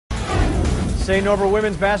St. Norbert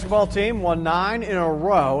women's basketball team won 9 in a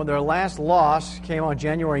row. Their last loss came on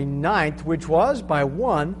January 9th, which was by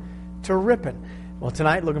 1 to Ripon. Well,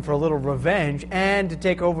 tonight looking for a little revenge and to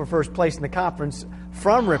take over first place in the conference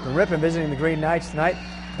from Ripon. Ripon visiting the Green Knights tonight.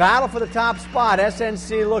 Battle for the top spot.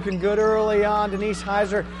 SNC looking good early on. Denise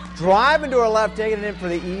Heiser driving to her left, taking it in for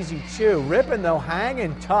the easy 2. Ripon, though,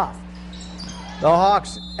 hanging tough. The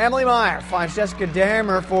Hawks, Emily Meyer finds Jessica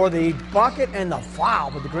Damer for the bucket and the foul.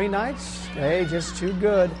 But the Green Knights, they just too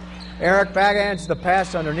good. Eric backhands the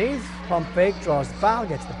pass underneath. Pump fake, draws the foul,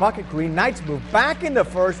 gets the bucket. Green Knights move back into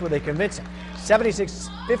first with a convincing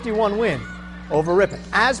 76-51 win over Ripon.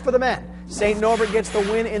 As for the men, St. Norbert gets the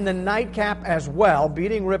win in the nightcap as well,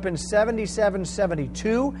 beating Ripon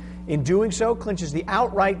 77-72. In doing so, clinches the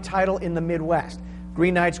outright title in the Midwest.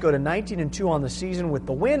 Green Knights go to 19-2 on the season with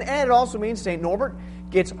the win, and it also means St. Norbert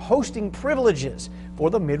gets hosting privileges for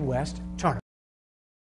the Midwest Tournament.